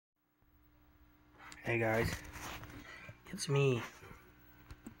Hey guys, it's me.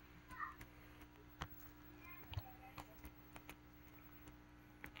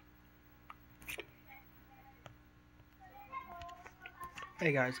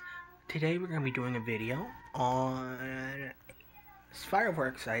 Hey guys, today we're going to be doing a video on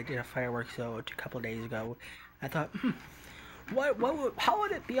fireworks. I did a fireworks show a couple days ago. I thought, how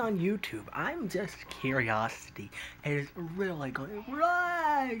would it be on YouTube? I'm just curiosity. It's really going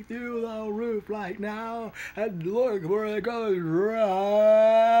right through the roof right now, and look where it goes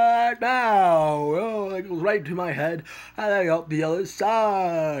right now. Oh, it goes right to my head, and then up the other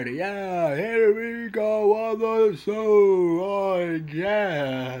side. Yeah, here we go on the show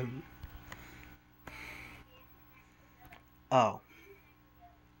again. Oh.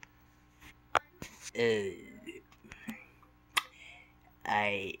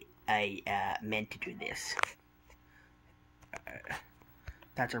 I meant to do this.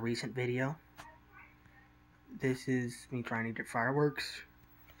 That's a recent video. This is me trying to get fireworks.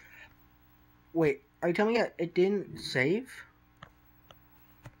 Wait, are you telling me it didn't save?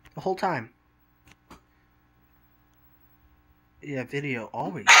 The whole time? Yeah, video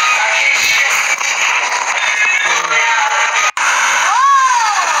always.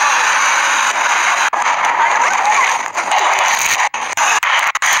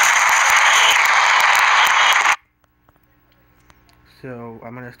 So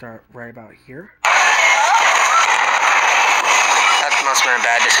I'm gonna start right about here. That must have been a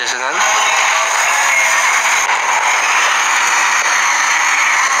bad decision then.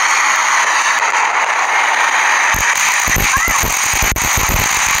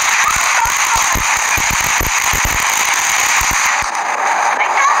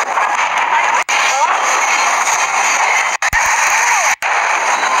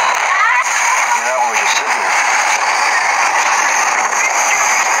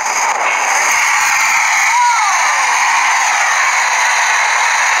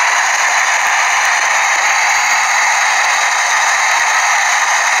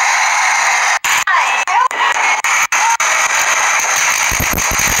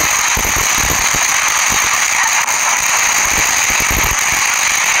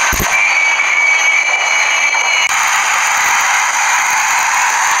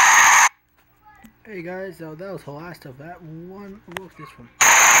 Hey guys, so that was the last of that one. What was this one?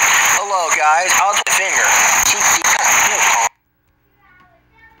 Hello guys, how's the finger?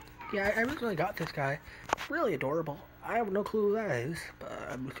 Yeah, I recently got this guy. Really adorable. I have no clue who that is, but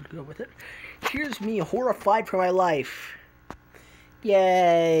I'm just gonna go with it. Here's me horrified for my life.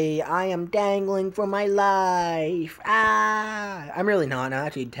 Yay, I am dangling for my life. Ah! I'm really not. I'm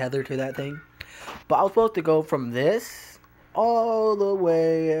actually tethered to that thing. But I was supposed to go from this all the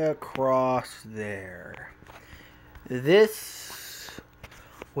way across there. This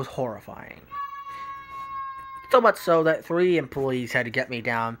was horrifying. So much so that 3 employees had to get me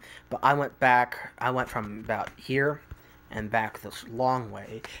down, but I went from about here and back this long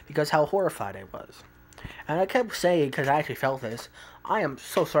way because how horrified I was. And I kept saying, because I actually felt this, I am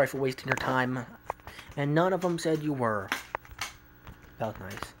so sorry for wasting your time. And none of them said you were. That was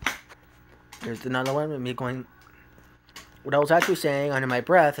nice. There's another one with me going. What I was actually saying under my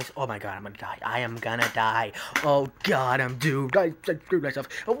breath is, oh my god, I'm gonna die. I am gonna die. Oh god, I'm doomed. I screwed myself.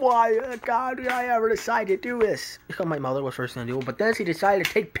 Why, god, did I ever decide to do this? My mother was first gonna do it, but then she decided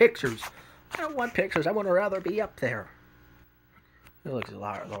to take pictures. I don't want pictures. I would rather be up there. It looks a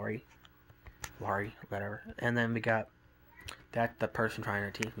lot, Lori, whatever. And then we got that the person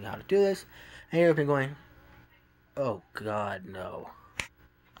trying to teach me how to do this. And you've been going, oh god, no.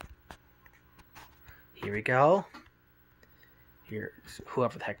 Here we go. Here's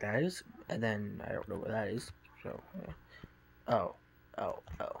whoever the heck that is, and then I don't know what that is. So, oh.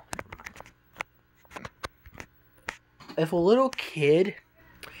 If a little kid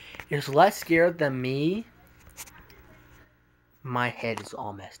is less scared than me, my head is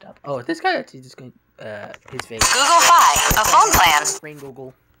all messed up. Oh, this guy actually just going his face. Google Fi, a phone plan. Rain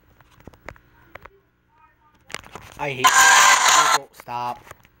Google. I hate Google. Stop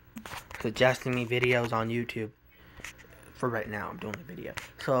suggesting me videos on YouTube. For right now, I'm doing a video.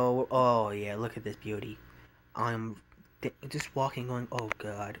 So, oh yeah, look at this beauty. I'm just walking going, oh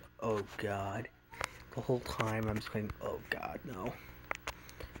god, oh god. The whole time I'm just going, oh god, no.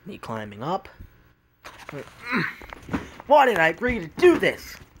 Me climbing up. Why did I agree to do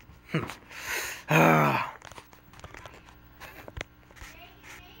this?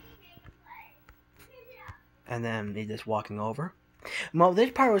 And then me just walking over. Well,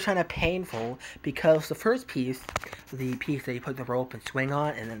 this part was kind of painful because the first piece, the piece that you put the rope and swing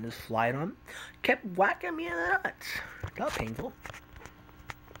on and then just slide on, kept whacking me in the nuts. That was painful.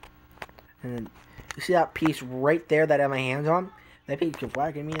 And then You see that piece right there that I have my hands on? That piece was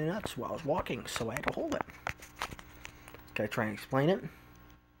wagging me in the nuts while I was walking, so I had to hold it. Can I try and explain it?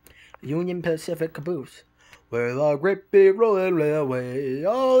 Union Pacific caboose. We're the great big rolling railway,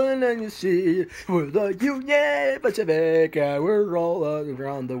 all in the sea. We're the Union Pacific, and we're all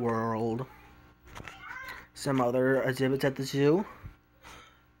around the world. Some other exhibits at the zoo.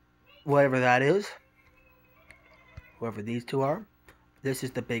 Whatever that is. Whoever these two are. This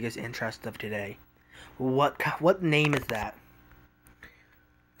is the biggest interest of today. What name is that?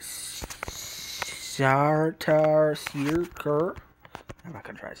 Sartar Sirkur? I'm not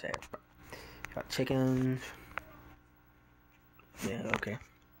gonna try to say it. But got chickens. Yeah, okay.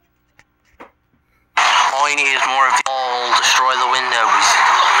 All you need is more of all destroy the windows.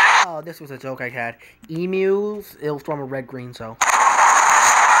 Oh, this was a joke I had. Emus, it was from a red green, so.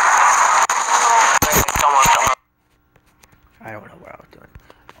 I don't know what I was doing.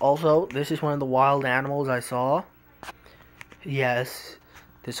 Also, this is one of the wild animals I saw. Yes,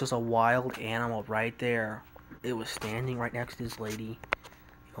 this was a wild animal right there. It was standing right next to this lady.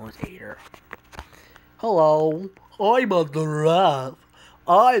 It almost ate her. Hello, I'm a giraffe.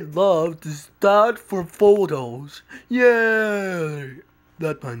 I love to stand for photos. Yay!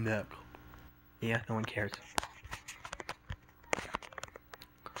 That's my neck. Yeah, no one cares.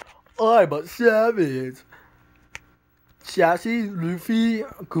 I'm a savage. Sassy, Luffy,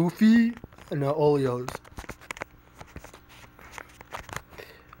 Goofy, and the Oreos.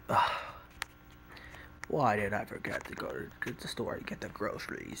 Why did I forget to go to the store to get the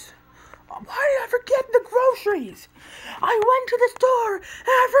groceries? Why did I forget the groceries? I went to the store and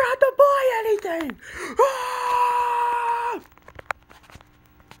I forgot to buy anything.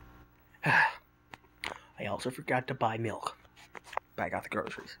 I also forgot to buy milk, but I got the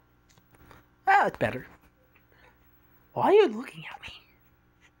groceries. That's better. Why are you looking at me?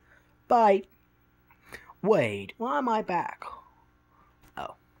 Bye. Wait, why am I back?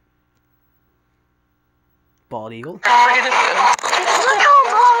 Oh. Bald eagle.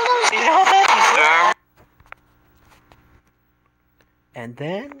 And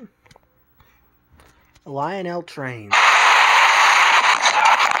then Lionel train.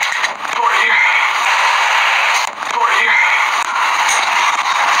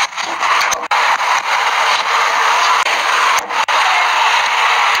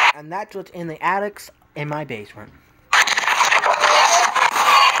 And that's what's in the attics in my basement.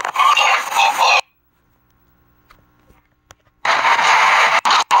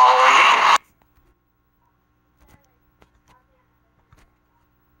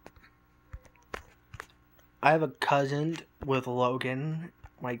 I have a cousin with Logan.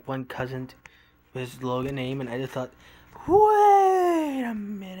 Like, one cousin with his Logan name, and I just thought, wait a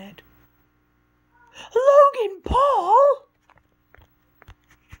minute. Logan Paul?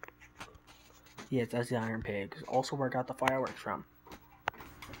 Yes, that's the Iron Pig. Also where I got the fireworks from.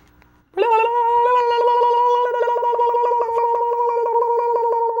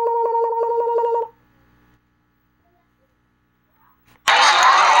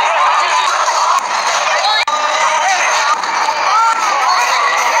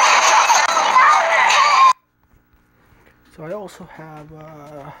 So I also have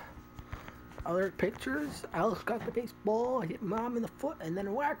other pictures. Alex got the baseball, hit Mom in the foot, and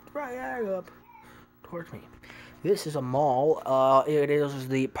then whacked right up towards me. This is a mall. It is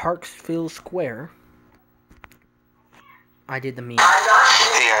the Parksville Square. I did the meme.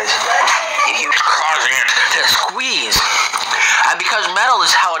 Hey guys, it keeps causing it to squeeze. And because metal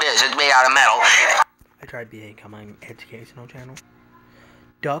is how it is, it's made out of metal. I tried becoming an educational channel.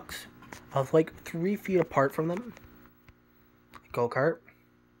 Ducks. I was like 3 feet apart from them. Go-kart.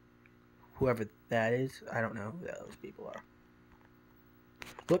 Whoever that is, I don't know who those people are.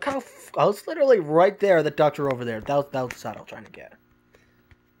 Look how I was literally right there. The ducks are over there. That was the side I was trying to get.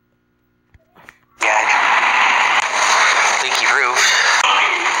 Yeah. Leaky roof.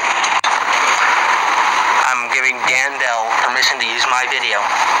 I'm giving Gandel permission to use my video.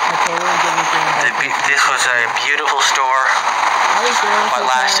 This was a beautiful store. What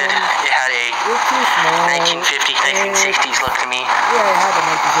lasted? It had a 1950s, 1960s look to me. Yeah, it had a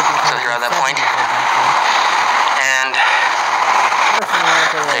 1950s. So you're at that point. And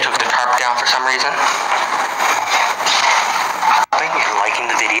they took the tarp down for some reason. Thank you for liking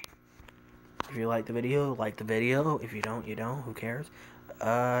the video. If you like the video, like the video. If you don't, you don't. Who cares?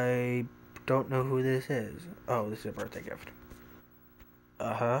 I don't know who this is. Oh, this is a birthday gift.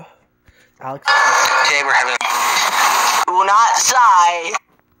 Uh-huh. Alex. Today we're having Do not sigh.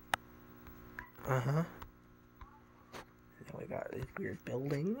 Uh-huh. Then we got this weird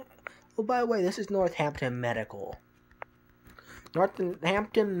building. Oh, by the way, this is Northampton Medical.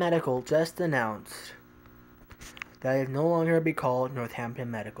 Northampton Medical just announced that it no longer be called Northampton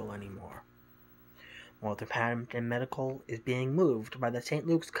Medical anymore. Northampton Medical is being moved by the St.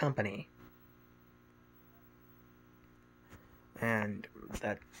 Luke's Company. And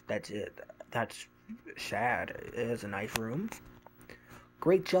that's it. That's sad. It is a nice room.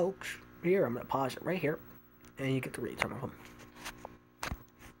 Great jokes. Here, I'm going to pause it right here. And you get to read some of them.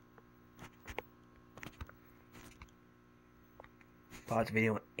 Pause the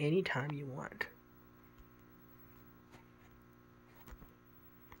video anytime you want.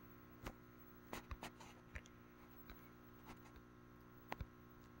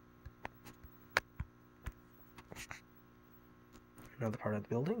 Another part of the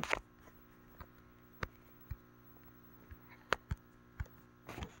building.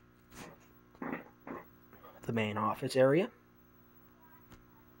 The main office area.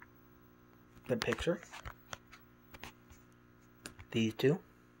 The picture. These two.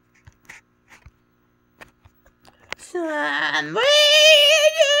 Somewhere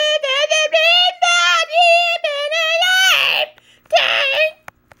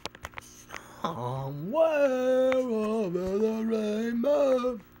over the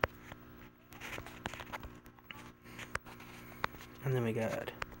rainbow. And then we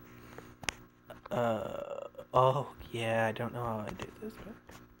got oh yeah, I don't know how I do this, but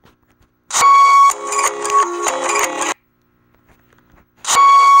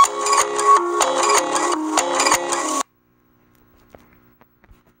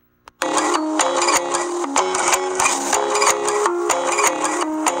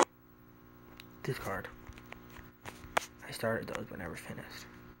this card. I started those but never finished.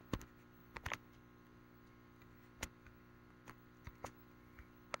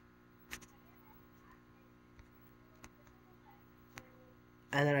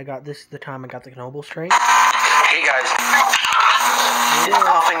 And then I got, this is the time I got the Knoebel strain. Hey guys, it's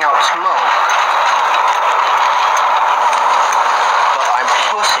puffing out smoke, but I'm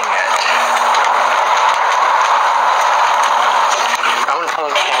pushing it. I'm gonna play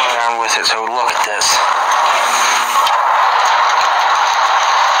around with it, so look at this.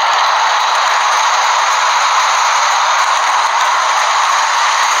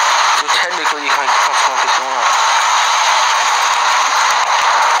 So technically you can puff smoke as well.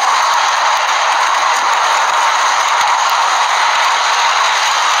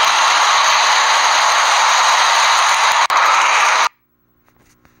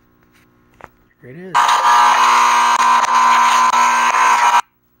 Here it is.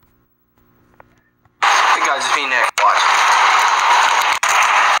 Hey guys, it's me, Nick. Watch.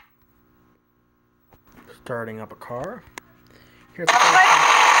 Starting up a car. Here's the first one.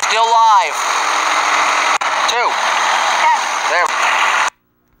 Still live. 2. There.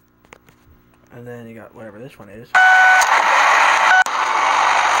 And then you got whatever this one is.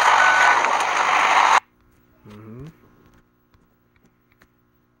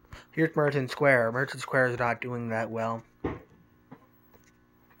 Here's Merchant Square. Merchant Square is not doing that well.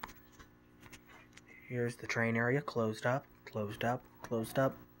 Here's the train area. Closed up. Closed up. Closed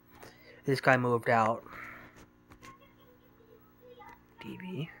up. This guy moved out.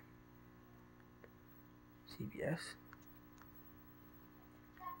 DB. CBS.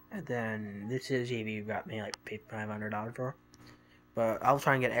 And then this is JV got me like $500 for. But I was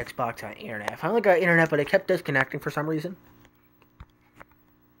trying to get Xbox on internet. I finally got internet, but it kept disconnecting for some reason.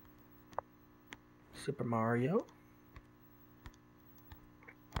 Super Mario.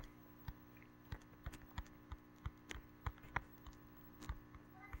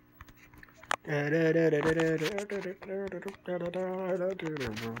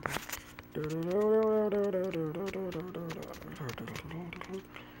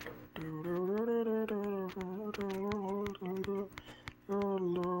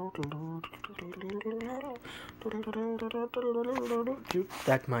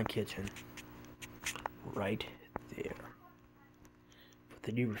 That's my kitchen. Right there. With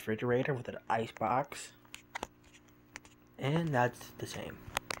the new refrigerator with an ice box. And that's the same.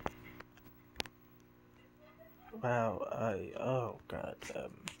 Wow, oh god, The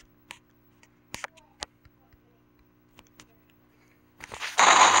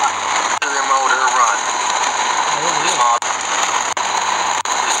motor run. This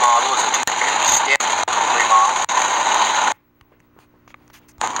model is a skip remodel.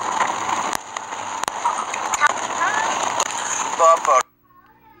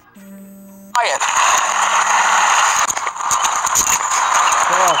 Quiet.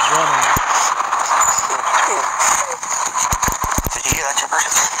 Did you hear that, Chipper?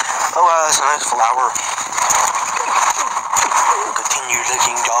 Oh, that's a nice flower. Continue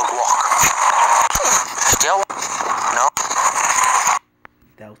licking dog walk. Still? No?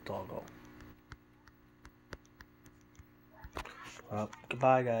 doggo. Well,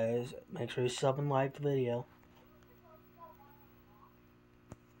 goodbye, guys. Make sure you sub and like the video.